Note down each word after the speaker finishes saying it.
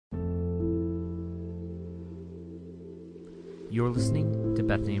You're listening to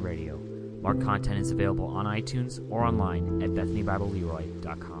Bethany Radio. More content is available on iTunes or online at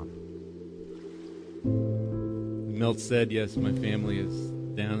BethanyBibleLeroy.com. Milt said, yes, my family is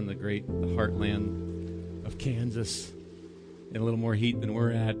down in the heartland of Kansas in a little more heat than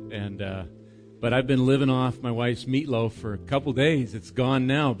we're at. But I've been living off my wife's meatloaf for a couple days. It's gone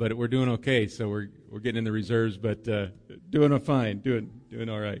now, but we're doing okay. So we're getting in the reserves, but doing fine, doing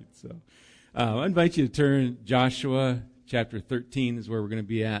all right. So I invite you to turn Joshua chapter 13 is where we're going to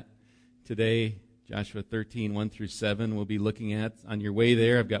be at today. Joshua 13, 1 through 7 we'll be looking at. On your way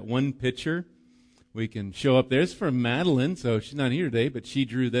there, I've got one picture we can show up there. It's from Madeline, so she's not here today, but she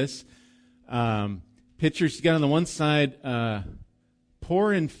drew this picture. She's got on the one side,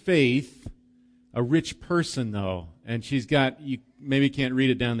 poor in faith, a rich person, though. And she's got, you maybe can't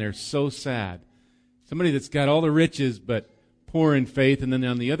read it down there, so sad. Somebody that's got all the riches, but poor in faith. And then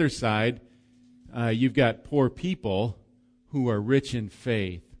on the other side, you've got poor people who are rich in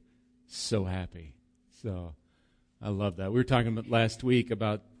faith. So happy. So I love that. We were talking about last week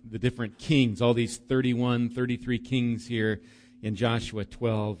about the different kings, all these 33 kings here in Joshua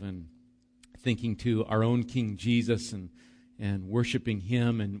 12, and thinking to our own King Jesus and worshiping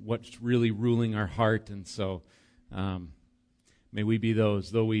Him and what's really ruling our heart. And so may we be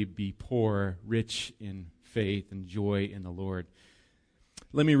those, though we be poor, rich in faith and joy in the Lord.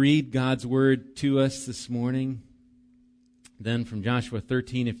 Let me read God's Word to us this morning. Then from Joshua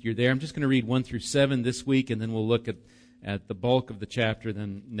 13, if you're there, I'm just going to read 1 through 7 this week, and then we'll look at the bulk of the chapter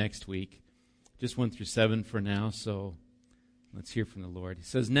then next week. Just 1 through 7 for now, so let's hear from the Lord. He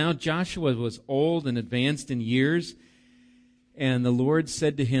says, Now Joshua was old and advanced in years, and the Lord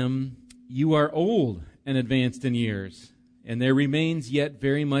said to him, You are old and advanced in years, and there remains yet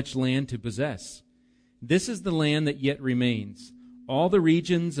very much land to possess. This is the land that yet remains, all the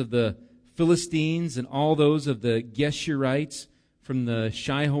regions of the Philistines and all those of the Geshurites from the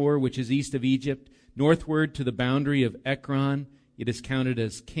Shihor, which is east of Egypt, northward to the boundary of Ekron. It is counted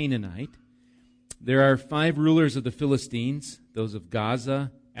as Canaanite. There are 5 rulers of the Philistines, those of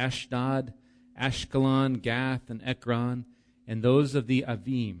Gaza, Ashdod, Ashkelon, Gath, and Ekron, and those of the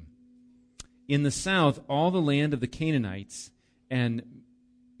Avim. In the south, all the land of the Canaanites, and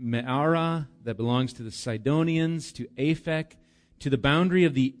Me'arah, that belongs to the Sidonians, to Aphek, to the boundary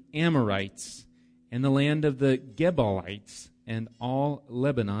of the Amorites, and the land of the Gebalites, and all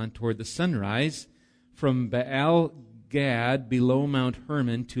Lebanon toward the sunrise, from Baal Gad below Mount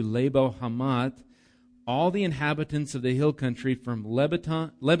Hermon to Lebo Hamath, all the inhabitants of the hill country from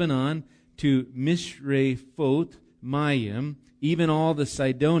Lebanon to Mishrephoth Mayim, even all the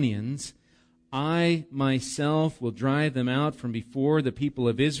Sidonians. I myself will drive them out from before the people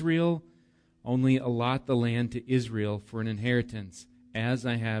of Israel. Only allot the land to Israel for an inheritance, as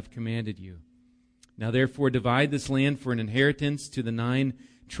I have commanded you. Now therefore divide this land for an inheritance to the 9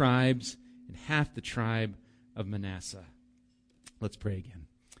 tribes and half the tribe of Manasseh. Let's pray again.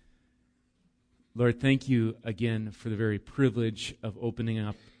 Lord, thank you again for the very privilege of opening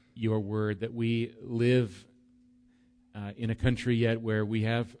up your word, that we live in a country yet where we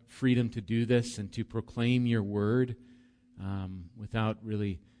have freedom to do this and to proclaim your word without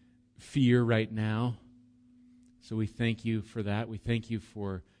really fear right now. So we thank you for that. We thank you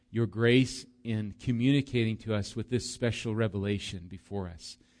for your grace in communicating to us with this special revelation before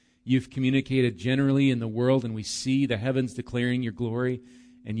us. You've communicated generally in the world, and we see the heavens declaring your glory,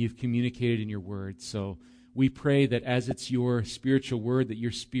 and you've communicated in your word. So we pray that as it's your spiritual word, that your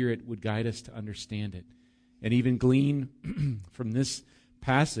Spirit would guide us to understand it, and even glean from this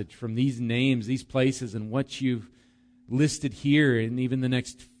passage, from these names, these places, and what you've listed here, and even the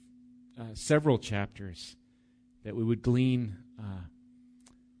next several chapters, that we would glean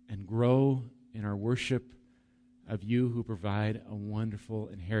and grow in our worship of you who provide a wonderful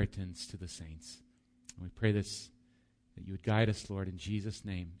inheritance to the saints. And we pray this, that you would guide us, Lord, in Jesus'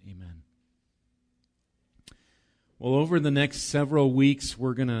 name. Amen. Well, over the next several weeks,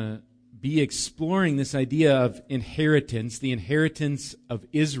 we're going to be exploring this idea of inheritance, the inheritance of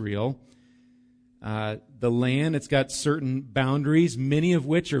Israel. The land, it's got certain boundaries, many of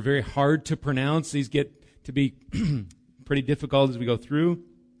which are very hard to pronounce. These get to be pretty difficult as we go through.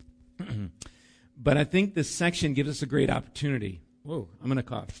 But I think this section gives us a great opportunity. Whoa, I'm going to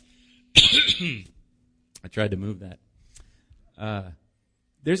cough. I tried to move that.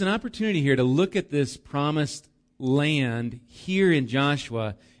 There's an opportunity here to look at this promised land here in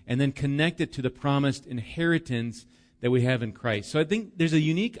Joshua and then connect it to the promised inheritance that we have in Christ. So I think there's a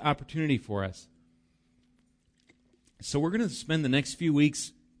unique opportunity for us. So we're going to spend the next few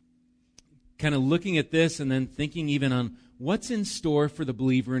weeks kind of looking at this and then thinking even on what's in store for the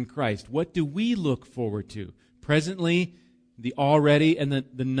believer in Christ. What do we look forward to? Presently, the already and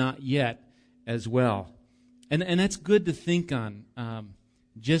the not yet as well. And that's good to think on.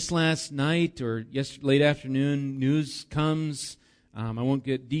 Just last night or late afternoon, news comes. I won't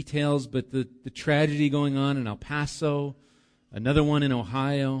get details, but the tragedy going on in El Paso, another one in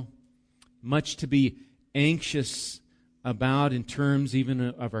Ohio, much to be anxious about in terms even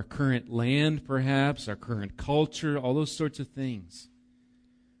of our current land, perhaps, our current culture, all those sorts of things.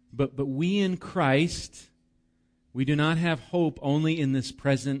 But we in Christ, we do not have hope only in this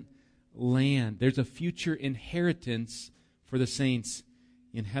present land. There's a future inheritance for the saints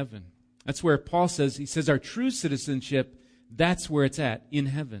in heaven. That's where Paul says, he says our true citizenship, that's where it's at, in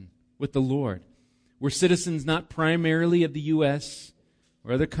heaven, with the Lord. We're citizens not primarily of the U.S.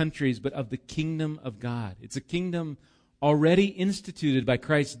 or other countries, but of the kingdom of God. It's a kingdom already instituted by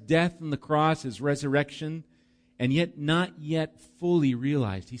Christ's death on the cross, His resurrection, and yet not yet fully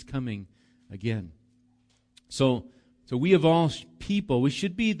realized. He's coming again. So we of all people, we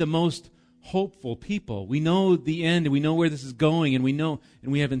should be the most hopeful people. We know the end, and we know where this is going, and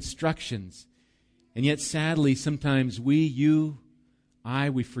we have instructions. And yet, sadly, sometimes we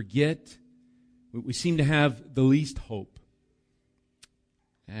forget. We seem to have the least hope.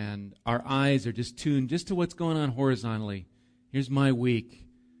 And our eyes are just tuned just to what's going on horizontally. Here's my week.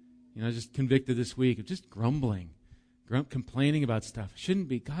 I was just convicted this week of just grumbling, complaining about stuff. Shouldn't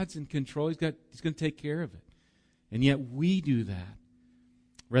be. God's in control. He's going to take care of it. And yet we do that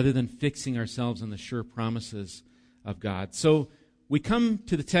rather than fixing ourselves on the sure promises of God. So we come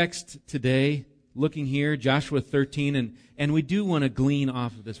to the text today, looking here, Joshua 13, and we do want to glean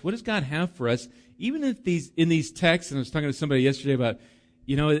off of this. What does God have for us? Even if in these texts, and I was talking to somebody yesterday about,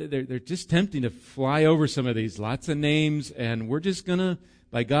 they're just tempting to fly over some of these, lots of names, and we're just going to,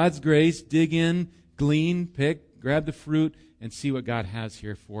 by God's grace, dig in, glean, pick, grab the fruit, and see what God has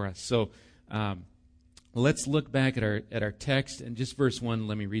here for us. So let's look back at our text, and just verse 1,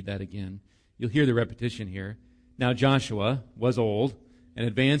 let me read that again. You'll hear the repetition here. Now Joshua was old and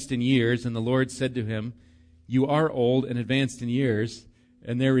advanced in years, and the Lord said to him, "You are old and advanced in years,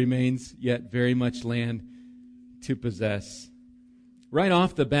 and there remains yet very much land to possess." Right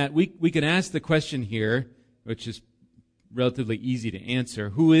off the bat, we can ask the question here, which is relatively easy to answer.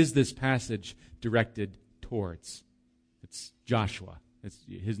 Who is this passage directed towards? It's Joshua.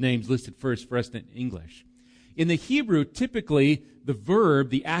 His name's listed first for us in English. In the Hebrew, typically the verb,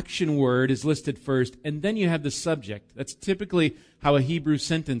 the action word, is listed first, and then you have the subject. That's typically how a Hebrew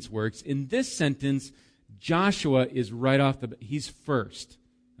sentence works. In this sentence, Joshua is right off the bat. He's first.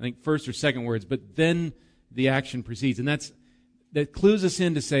 I think first or second words, but then the action precedes. And that clues us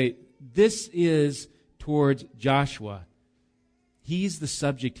in to say, this is towards Joshua. He's the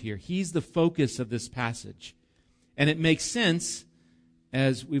subject here. He's the focus of this passage. And it makes sense,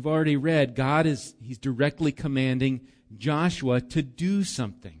 as we've already read, He's directly commanding Joshua to do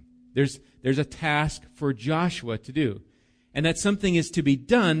something. There's a task for Joshua to do. And that something is to be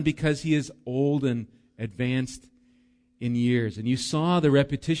done because he is old and advanced in years. And you saw the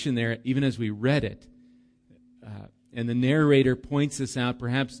repetition there even as we read it. And the narrator points this out,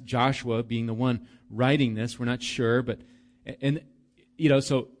 perhaps Joshua being the one writing this. We're not sure,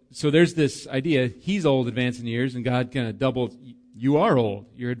 so there's this idea, he's old, advanced in years, and God kind of doubles, you are old,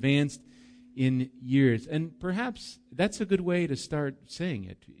 you're advanced in years. And perhaps that's a good way to start saying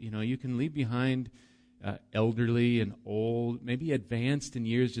it. You can leave behind elderly and old. Maybe advanced in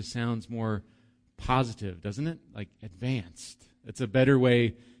years just sounds more positive, doesn't it? Like advanced. That's a better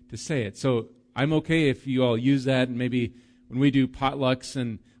way to say it. So I'm okay if you all use that, and maybe when we do potlucks,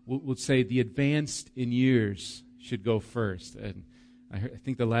 and we'll say the advanced in years should go first. And I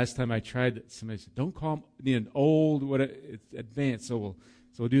think the last time I tried that, somebody said, "Don't call me an old. It's advanced." So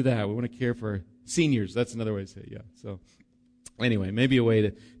we'll do that. We want to care for seniors. That's another way to say it. Yeah. So anyway, maybe a way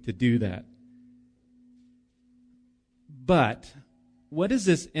to do that. But what is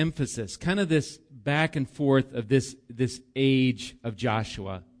this emphasis? Kind of this back and forth of this age of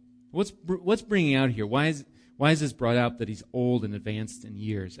Joshua. What's bringing out here? Why is this brought out that he's old and advanced in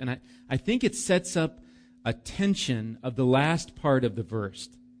years? And I think it sets up a tension of the last part of the verse.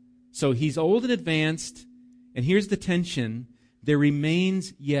 So he's old and advanced, and here's the tension. There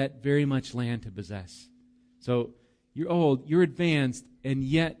remains yet very much land to possess. So you're old, you're advanced, and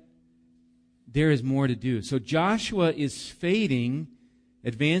yet there is more to do. So Joshua is fading,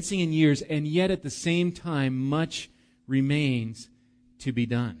 advancing in years, and yet at the same time much remains to be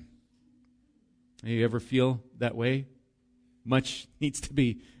done. You ever feel that way? Much needs to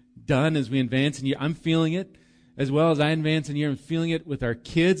be done as we advance in year. I'm feeling it as well as I advance in year. I'm feeling it with our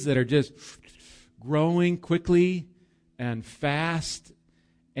kids that are just growing quickly and fast.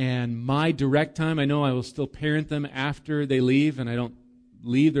 And my direct time, I know I will still parent them after they leave, and I don't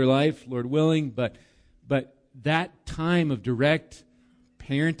leave their life, Lord willing, but that time of direct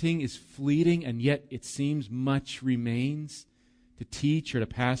parenting is fleeting, and yet it seems much remains to teach or to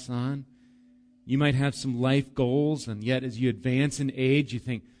pass on. You might have some life goals, and yet as you advance in age, you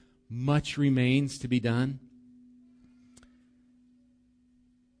think much remains to be done.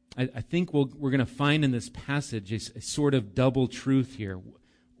 I think we're going to find in this passage a sort of double truth here.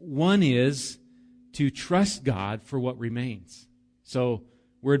 One is to trust God for what remains. So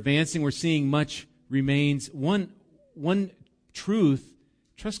we're advancing, we're seeing much remains. One truth,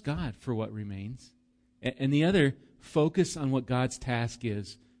 trust God for what remains. And the other, focus on what God's task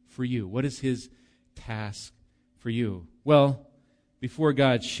is for you. What is His task for you? Well, before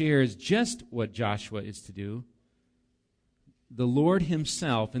God shares just what Joshua is to do, the Lord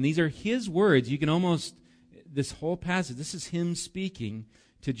Himself, and these are His words, you can almost, this whole passage, this is Him speaking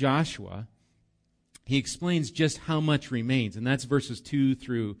to Joshua. He explains just how much remains, and that's verses 2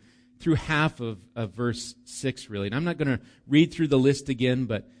 through half of verse 6, really. And I'm not going to read through the list again,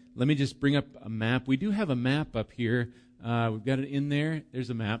 but let me just bring up a map. We do have a map up here. We've got it in there. There's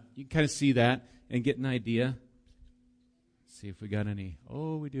a map. You can kind of see that and get an idea. Let's see if we got any.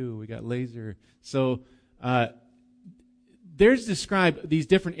 Oh, we do. We got laser. So there's described these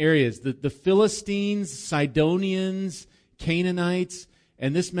different areas. The Philistines, Sidonians, Canaanites,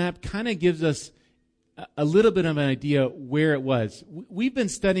 and this map kind of gives us a little bit of an idea where it was. We've been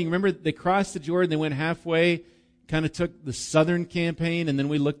studying, remember they crossed the Jordan, they went halfway, kind of took the southern campaign, and then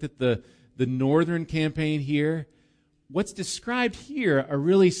we looked at the northern campaign here. What's described here are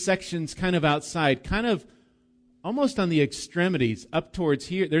really sections kind of outside, kind of almost on the extremities, up towards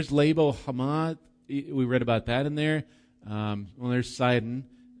here. There's Labo Hamath. We read about that in there. Well, there's Sidon.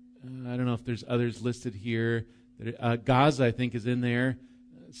 I don't know if there's others listed here. Gaza, I think, is in there.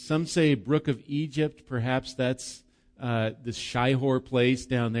 Some say Brook of Egypt. Perhaps that's this Shihor place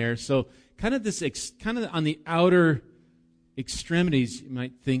down there. So kind of this, kind of on the outer extremities, you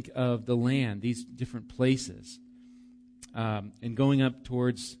might think of the land, these different places, and going up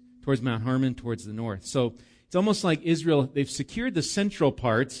towards Mount Hermon, towards the north. So it's almost like Israel, they've secured the central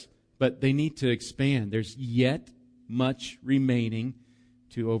parts, but they need to expand. There's yet much remaining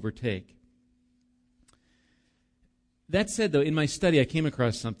to overtake. That said, though, in my study, I came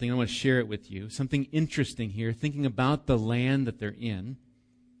across something. I want to share it with you. Something interesting here, thinking about the land that they're in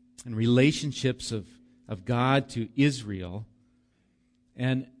and relationships of God to Israel.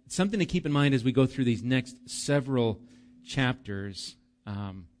 And something to keep in mind as we go through these next several chapters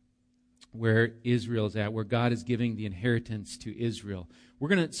where Israel is at, where God is giving the inheritance to Israel.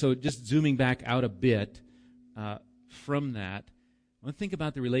 So just zooming back out a bit from that, I want to think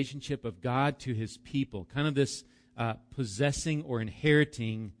about the relationship of God to His people, kind of this possessing or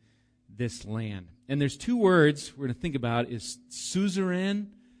inheriting this land. And there's two words we're going to think about, is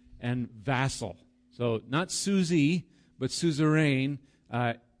suzerain and vassal. So not Susie, but suzerain.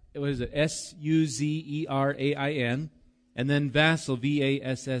 What is it? Suzerain. And then vassal,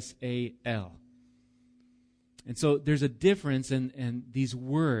 Vassal. And so there's a difference in these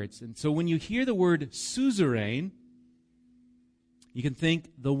words. And so when you hear the word suzerain, you can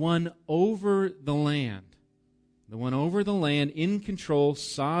think the one over the land. The one over the land, in control,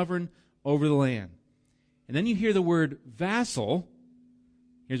 sovereign over the land. And then you hear the word vassal.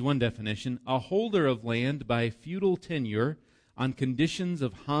 Here's one definition: a holder of land by feudal tenure on conditions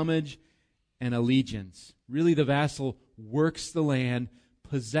of homage and allegiance. Really, the vassal works the land,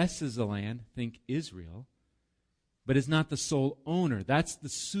 possesses the land, think Israel, but is not the sole owner. That's the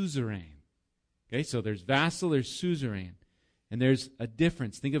suzerain. Okay, so there's vassal, there's suzerain. And there's a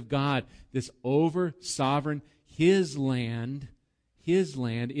difference. Think of God, this over sovereign, His land,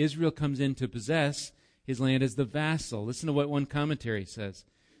 Israel comes in to possess His land as the vassal. Listen to what one commentary says.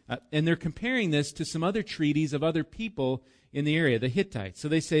 And they're comparing this to some other treaties of other people in the area, the Hittites. So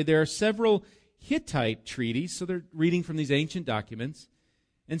they say there are several Hittite treaties, so they're reading from these ancient documents,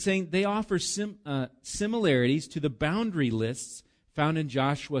 and saying they offer similarities to the boundary lists found in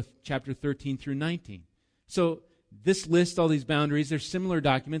Joshua chapter 13 through 19. So this lists all these boundaries. There's similar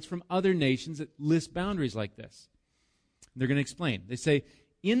documents from other nations that list boundaries like this. They're going to explain. They say,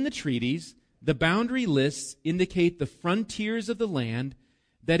 in the treaties, the boundary lists indicate the frontiers of the land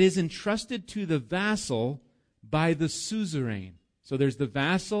that is entrusted to the vassal by the suzerain. So there's the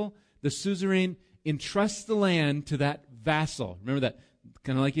vassal, the suzerain entrusts the land to that vassal. Remember that,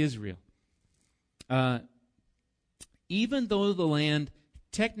 kind of like Israel. Even though the land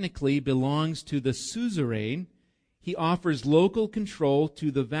technically belongs to the suzerain, he offers local control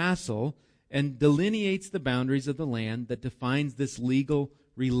to the vassal and delineates the boundaries of the land that defines this legal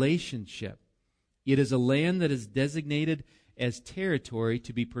relationship. It is a land that is designated as territory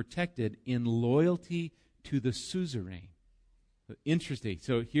to be protected in loyalty to the suzerain. Interesting.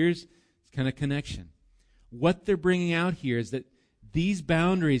 So here's kind of connection. What they're bringing out here is that these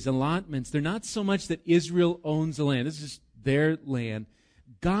boundaries, allotments, they're not so much that Israel owns the land. This is their land.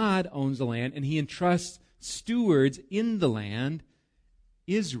 God owns the land, and he entrusts stewards in the land,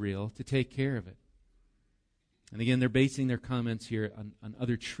 Israel, to take care of it. And again, they're basing their comments here on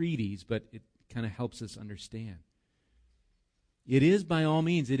other treaties, but it kind of helps us understand. It is, by all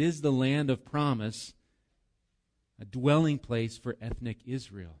means, it is the land of promise, a dwelling place for ethnic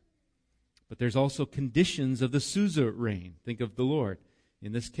Israel. But there's also conditions of the suzerain. Think of the Lord.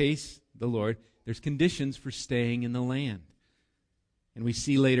 In this case, the Lord. There's conditions for staying in the land. And we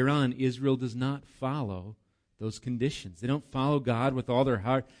see later on, Israel does not follow those conditions. They don't follow God with all their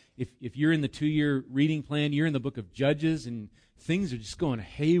heart. If you're in the 2-year reading plan, you're in the book of Judges, and things are just going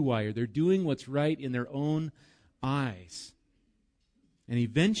haywire. They're doing what's right in their own eyes. And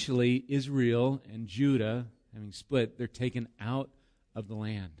eventually, Israel and Judah, having split, they're taken out of the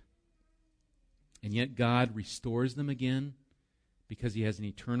land. And yet God restores them again because he has an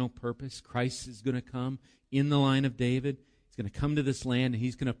eternal purpose. Christ is going to come in the line of David. He's going to come to this land, and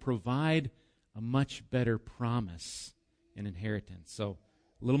he's going to provide a much better promise and inheritance. So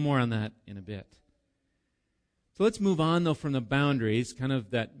a little more on that in a bit. So let's move on, though, from the boundaries, kind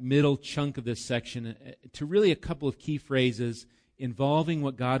of that middle chunk of this section, to really a couple of key phrases involving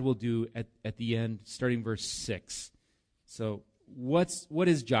what God will do at the end, starting verse 6. So what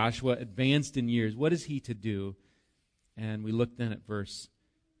is Joshua advanced in years? What is he to do? And we look then at verse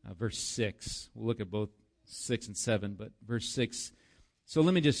 6. We'll look at both 6 and 7, but verse 6. So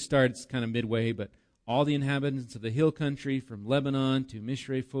let me just start, it's kind of midway, but all the inhabitants of the hill country, from Lebanon to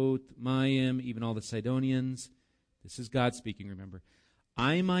Mishrephoth, Maim, even all the Sidonians. This is God speaking, remember.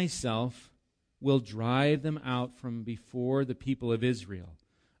 I myself will drive them out from before the people of Israel.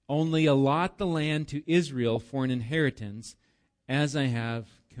 Only allot the land to Israel for an inheritance, as I have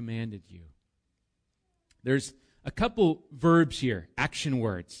commanded you. There's a couple verbs here, action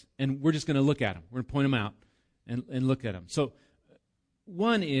words, and we're just going to look at them. We're going to point them out and look at them. So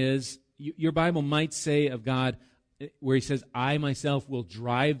one is, your Bible might say of God, where he says, I myself will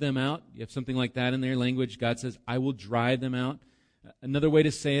drive them out. You have something like that in their language. God says, I will drive them out. Another way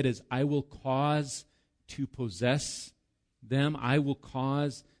to say it is, I will cause to possess them. I will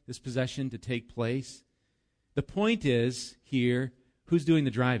cause this possession to take place. The point is here, who's doing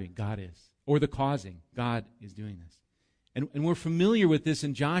the driving? God is. Or the causing. God is doing this. And we're familiar with this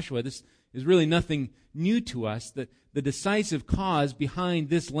in Joshua. This is really nothing new to us. The decisive cause behind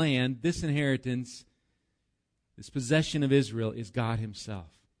this land, this inheritance, this possession of Israel is God himself.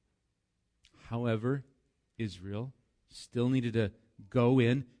 However, Israel still needed to go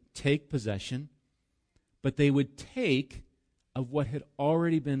in, take possession, but they would take of what had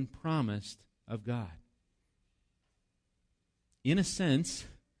already been promised of God. In a sense,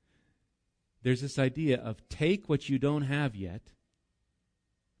 there's this idea of take what you don't have yet,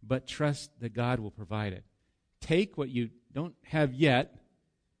 but trust that God will provide it. Take what you don't have yet,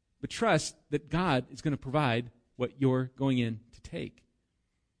 but trust that God is going to provide what you're going in to take.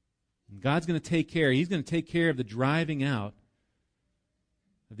 And God's going to take care. He's going to take care of the driving out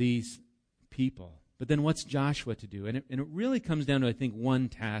of these people. But then what's Joshua to do? And it really comes down to, I think, one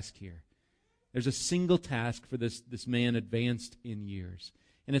task here. There's a single task for this man advanced in years.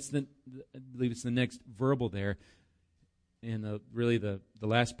 And it's I believe it's the next verbal there. And really the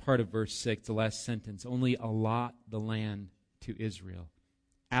last part of verse 6, the last sentence, only allot the land to Israel.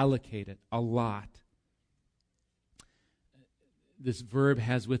 Allocate it, allot. This verb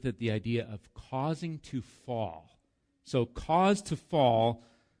has with it the idea of causing to fall. So cause to fall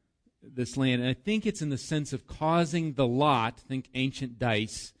this land. And I think it's in the sense of causing the lot, think ancient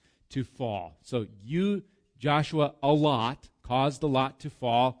dice, to fall. So you, Joshua, allot, cause the lot to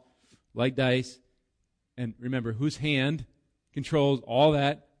fall like dice. And remember, whose hand controls all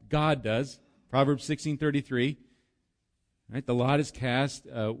that? God does. Proverbs 16:33. Right? The lot is cast.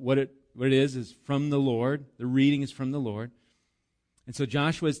 What it is from the Lord. The reading is from the Lord. And so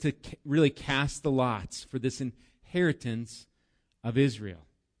Joshua is to really cast the lots for this inheritance of Israel.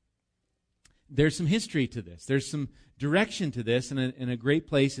 There's some history to this. There's some direction to this, and a great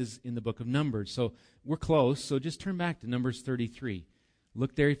place is in the book of Numbers. So we're close, so just turn back to Numbers 33.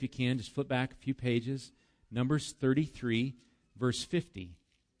 Look there if you can. Just flip back a few pages. Numbers 33, verse 50.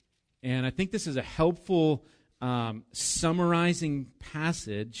 And I think this is a helpful summarizing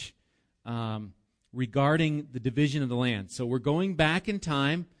passage regarding the division of the land. So we're going back in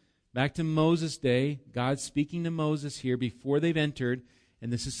time, back to Moses' day. God's speaking to Moses here before they've entered.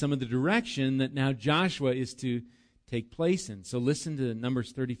 And this is some of the direction that now Joshua is to take place in. So listen to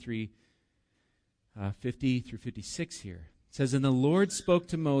Numbers 33, 50 through 56 here. It says, "And the Lord spoke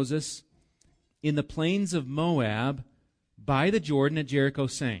to Moses in the plains of Moab by the Jordan at Jericho,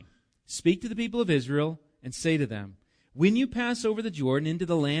 saying, Speak to the people of Israel and say to them, When you pass over the Jordan into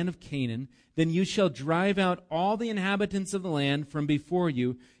the land of Canaan, then you shall drive out all the inhabitants of the land from before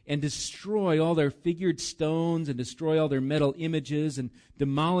you and destroy all their figured stones and destroy all their metal images and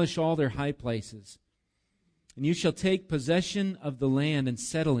demolish all their high places. And you shall take possession of the land and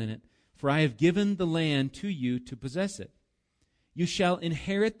settle in it, for I have given the land to you to possess it. You shall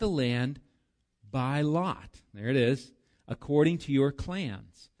inherit the land by lot." There it is. "According to your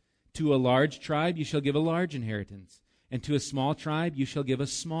clans. To a large tribe you shall give a large inheritance, and to a small tribe you shall give a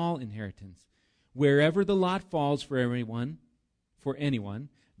small inheritance. Wherever the lot falls for anyone,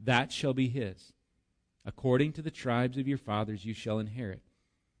 that shall be his. According to the tribes of your fathers you shall inherit.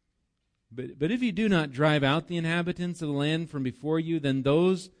 But if you do not drive out the inhabitants of the land from before you, then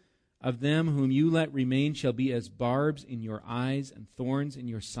those of them whom you let remain shall be as barbs in your eyes and thorns in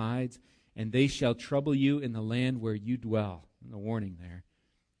your sides, and they shall trouble you in the land where you dwell." And the warning there.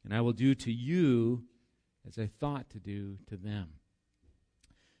 "And I will do to you as I thought to do to them."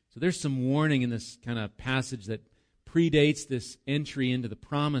 So there's some warning in this kind of passage that predates this entry into the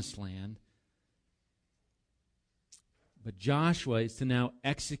promised land. But Joshua is to now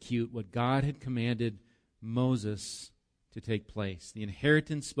execute what God had commanded Moses to take place. The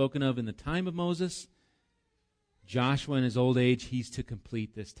inheritance spoken of in the time of Moses, Joshua in his old age, he's to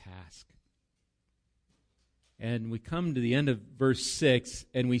complete this task. And we come to the end of verse 6,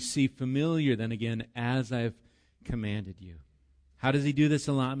 and we see familiar then again, "as I've commanded you." How does he do this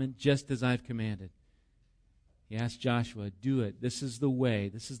allotment? Just as I've commanded. He asked Joshua, "Do it. This is the way.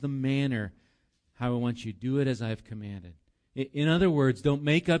 This is the manner how I want you. Do it as I've commanded." In other words, don't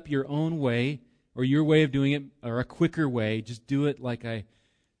make up your own way or your way of doing it or a quicker way. Just do it like I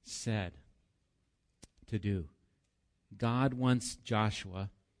said to do. God wants Joshua,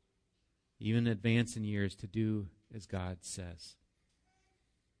 even advanced in years, to do as God says.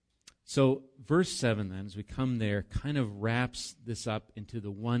 So verse 7 then, as we come there, kind of wraps this up into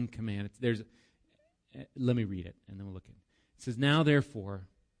the one command. Let me read it, and then we'll look at it. It says, "Now therefore,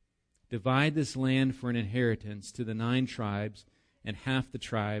 divide this land for an inheritance to the 9 tribes and half the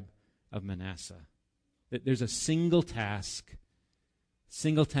tribe of Manasseh." There's a single task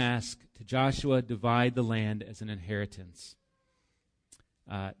to Joshua: divide the land as an inheritance.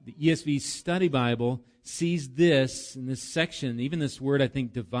 The ESV Study Bible sees this in this section, even this word, I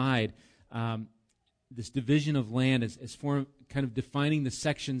think, divide, this division of land as kind of defining the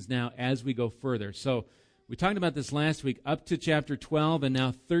sections now as we go further. So we talked about this last week, up to chapter 12, and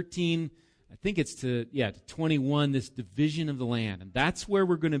now 13, I think it's to 21, this division of the land. And that's where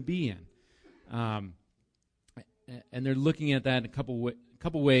we're going to be in. And they're looking at that in a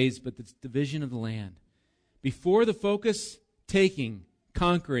couple ways, but this division of the land. Before the focus, taking,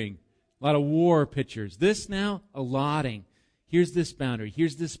 conquering, a lot of war pictures. This now, allotting. Here's this boundary.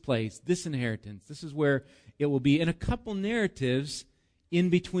 Here's this place, this inheritance. This is where it will be. And a couple narratives in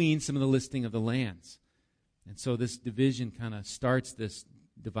between some of the listing of the lands. And so this division kind of starts this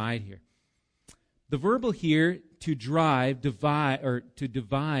divide here. The verbal here, to divide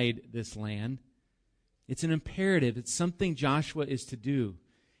this land, it's an imperative. It's something Joshua is to do.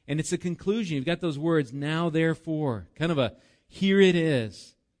 And it's a conclusion. You've got those words, "now therefore," kind of a here it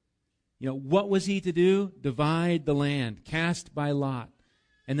is. What was he to do? Divide the land, cast by lot,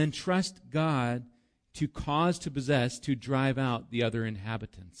 and then trust God to cause to possess, to drive out the other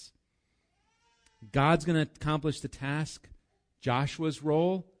inhabitants. God's going to accomplish the task. Joshua's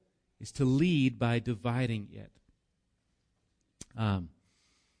role is to lead by dividing it.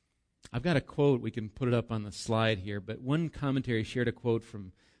 I've got a quote. We can put it up on the slide here, but one commentary shared a quote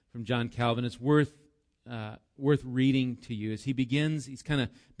from John Calvin. It's worth reading to you. As he begins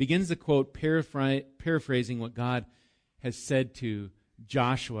the quote paraphrasing what God has said to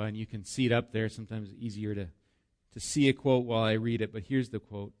Joshua, and you can see it up there. Sometimes it's easier to see a quote while I read it, but here's the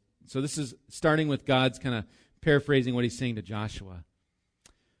quote. So this is starting with God's kind of paraphrasing what he's saying to Joshua.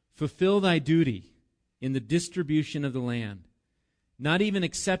 "Fulfill thy duty in the distribution of the land, not even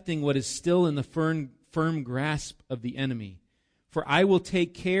accepting what is still in the firm grasp of the enemy. For I will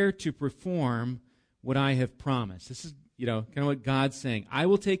take care to perform what I have promised." This is, kind of what God's saying. I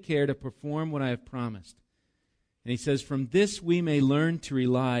will take care to perform what I have promised. And he says, "From this we may learn to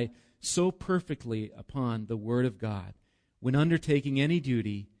rely so perfectly upon the Word of God when undertaking any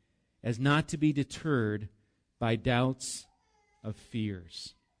duty as not to be deterred by doubts of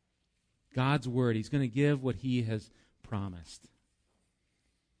fears." God's Word, He's going to give what He has promised.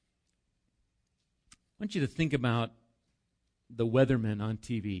 want you to think about the weathermen on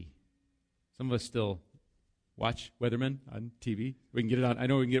TV. Some of us still watch weathermen on TV. We can get it on. I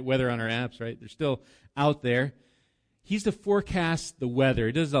know we can get weather on our apps, right? They're still out there. He's to forecast the weather.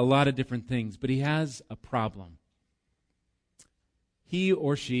 He does a lot of different things, but he has a problem. He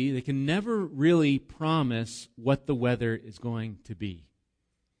or she, they can never really promise what the weather is going to be.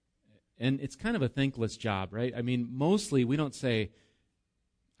 And it's kind of a thankless job, right? I mean, mostly we don't say,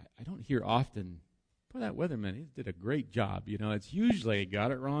 I don't hear often, boy, that weatherman, he did a great job. You know, it's usually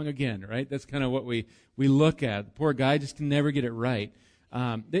got it wrong again, right? That's kind of what we look at. The poor guy just can never get it right.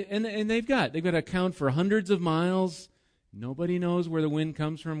 They've got to account for hundreds of miles. Nobody knows where the wind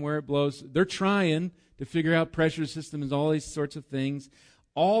comes from, where it blows. They're trying to figure out pressure systems, all these sorts of things.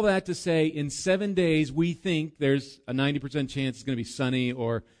 All that to say, in 7 days, we think there's a 90% chance it's going to be sunny,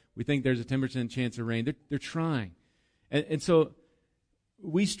 or we think there's a 10% chance of rain. They're trying. And so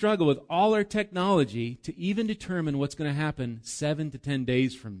we struggle with all our technology to even determine what's going to happen 7 to 10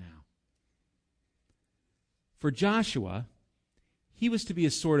 days from now. For Joshua, he was to be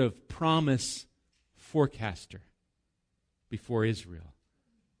a sort of promise forecaster before Israel.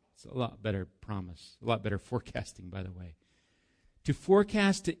 It's a lot better promise, a lot better forecasting, by the way. To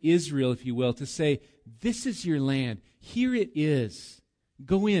forecast to Israel, if you will, to say, this is your land. Here it is.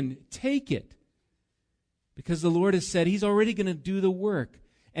 Go in, take it. Because the Lord has said He's already going to do the work.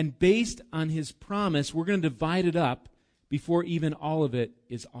 And based on His promise, we're going to divide it up before even all of it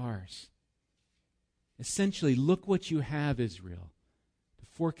is ours. Essentially, look what you have, Israel. To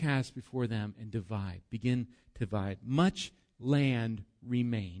forecast before them and divide. Begin to divide. Much land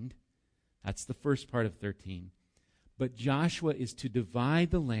remained. That's the first part of 13. But Joshua is to divide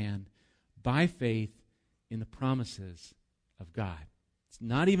the land by faith in the promises of God. It's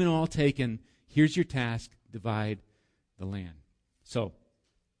not even all taken. Here's your task. Divide the land. So,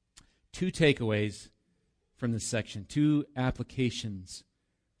 2 takeaways from this section. 2 applications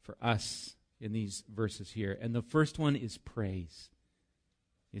for us in these verses here. And the first one is praise.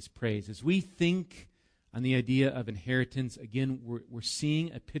 Is praise. As we think on the idea of inheritance, again, we're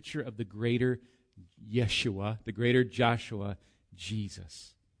seeing a picture of the greater Yeshua, the greater Joshua,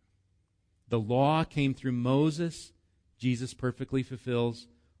 Jesus. The law came through Moses. Jesus perfectly fulfills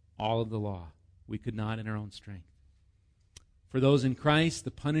all of the law. We could not in our own strength. For those in Christ,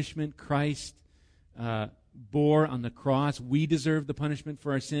 the punishment Christ bore on the cross, we deserve the punishment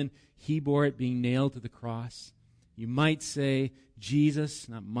for our sin. He bore it being nailed to the cross. You might say, Jesus,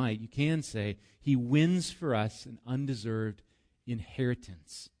 not might, you can say, He wins for us an undeserved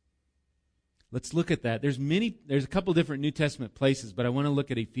inheritance. Let's look at that. There's a couple different New Testament places, but I want to look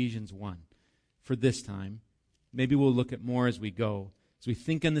at Ephesians 1 for this time. Maybe we'll look at more as we go. As we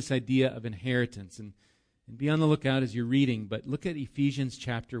think on this idea of inheritance. And be on the lookout as you're reading, but look at Ephesians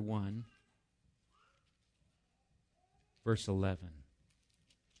chapter 1, verse 11.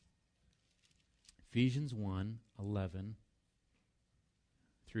 Ephesians 1, 11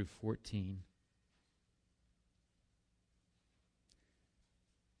 through 14.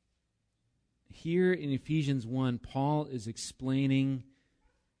 Here in Ephesians 1, Paul is explaining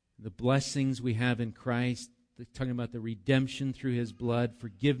the blessings we have in Christ, talking about the redemption through His blood,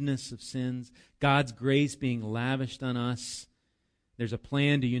 forgiveness of sins, God's grace being lavished on us. There's a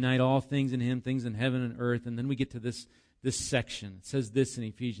plan to unite all things in Him, things in heaven and earth. And then we get to this section. It says this in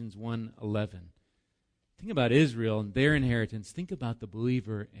Ephesians 1:11. Think about Israel and their inheritance. Think about the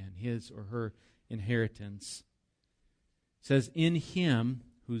believer and his or her inheritance. It says, in Him,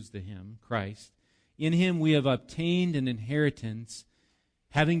 who's the Him? Christ. In Him we have obtained an inheritance,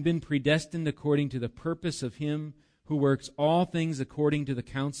 having been predestined according to the purpose of Him who works all things according to the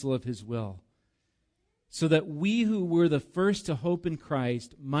counsel of His will, so that we who were the first to hope in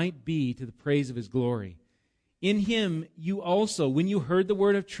Christ might be to the praise of His glory. In Him you also, when you heard the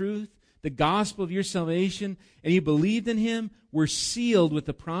word of truth, the gospel of your salvation, and you believed in Him, were sealed with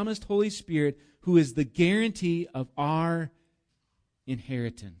the promised Holy Spirit, who is the guarantee of our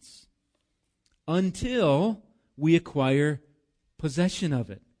inheritance, until we acquire possession of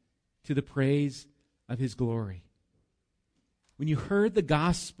it, to the praise of His glory. When you heard the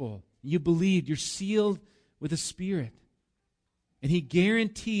gospel, you believed, you're sealed with the Spirit. And He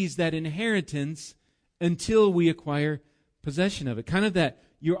guarantees that inheritance until we acquire possession of it. Kind of that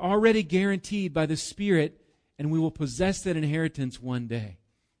you're already guaranteed by the Spirit, and we will possess that inheritance one day.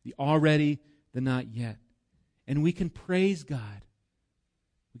 The already, the not yet. And we can praise God.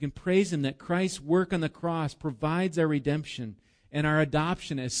 We can praise Him that Christ's work on the cross provides our redemption and our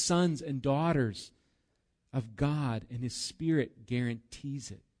adoption as sons and daughters of God, and His Spirit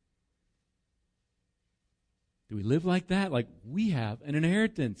guarantees it. Do we live like that? Like we have an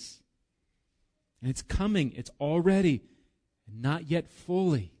inheritance. And it's coming. It's already, and not yet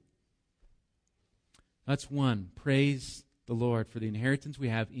fully. That's one. Praise the Lord for the inheritance we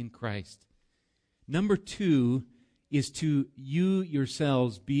have in Christ. Number two is to you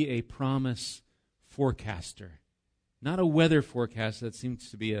yourselves be a promise forecaster. Not a weather forecaster. That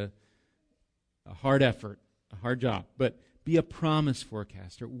seems to be a hard effort, a hard job. But be a promise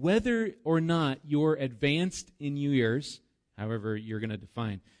forecaster. Whether or not you're advanced in years, however you're going to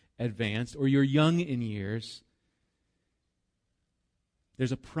define advanced, or you're young in years,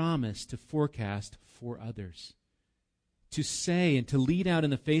 there's a promise to forecast for others. To say and to lead out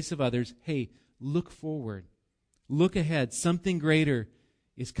in the face of others, hey, look forward. Look ahead. Something greater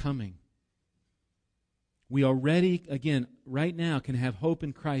is coming. We already, again, right now can have hope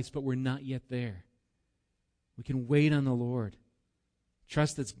in Christ, but we're not yet there. We can wait on the Lord.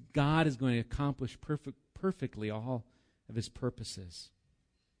 Trust that God is going to accomplish perfectly all of His purposes.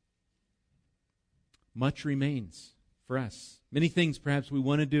 Much remains for us. Many things perhaps we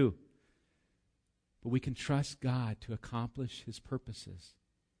want to do, but we can trust God to accomplish His purposes,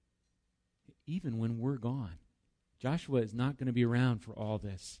 even when we're gone. Joshua is not going to be around for all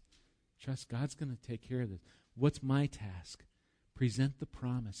this. Trust God's going to take care of this. What's my task? Present the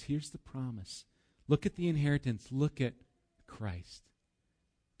promise. Here's the promise. Look at the inheritance. Look at Christ.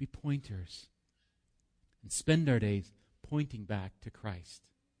 Be pointers. And spend our days pointing back to Christ.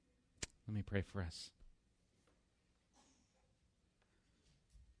 Let me pray for us.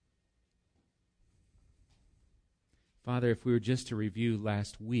 Father, if we were just to review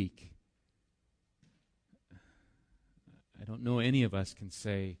last week, I don't know any of us can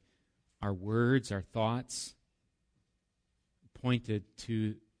say our words, our thoughts pointed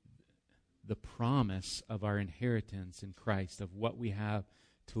to the promise of our inheritance in Christ, of what we have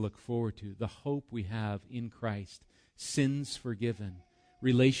to look forward to, the hope we have in Christ, sins forgiven,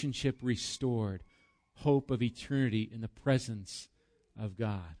 relationship restored, hope of eternity in the presence of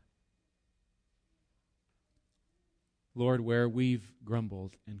God. Lord, where we've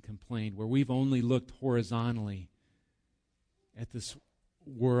grumbled and complained, where we've only looked horizontally at this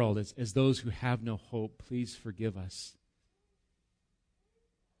world as those who have no hope, please forgive us.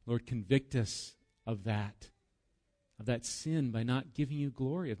 Lord, convict us of that sin by not giving you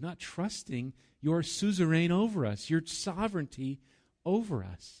glory, of not trusting your suzerain over us, your sovereignty over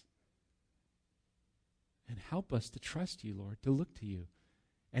us. And help us to trust you, Lord, to look to you.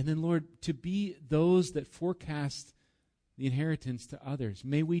 And then, Lord, to be those that forecast the inheritance to others.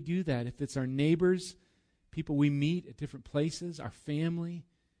 May we do that if it's our neighbors, people we meet at different places, our family.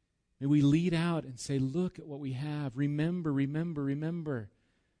 May we lead out and say, look at what we have. Remember, remember, remember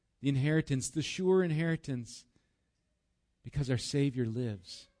the inheritance, the sure inheritance, because our Savior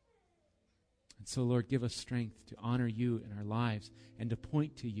lives. And so, Lord, give us strength to honor you in our lives and to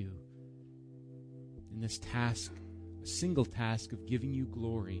point to you in this task, a single task of giving you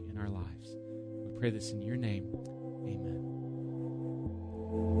glory in our lives. We pray this in your name. Amen.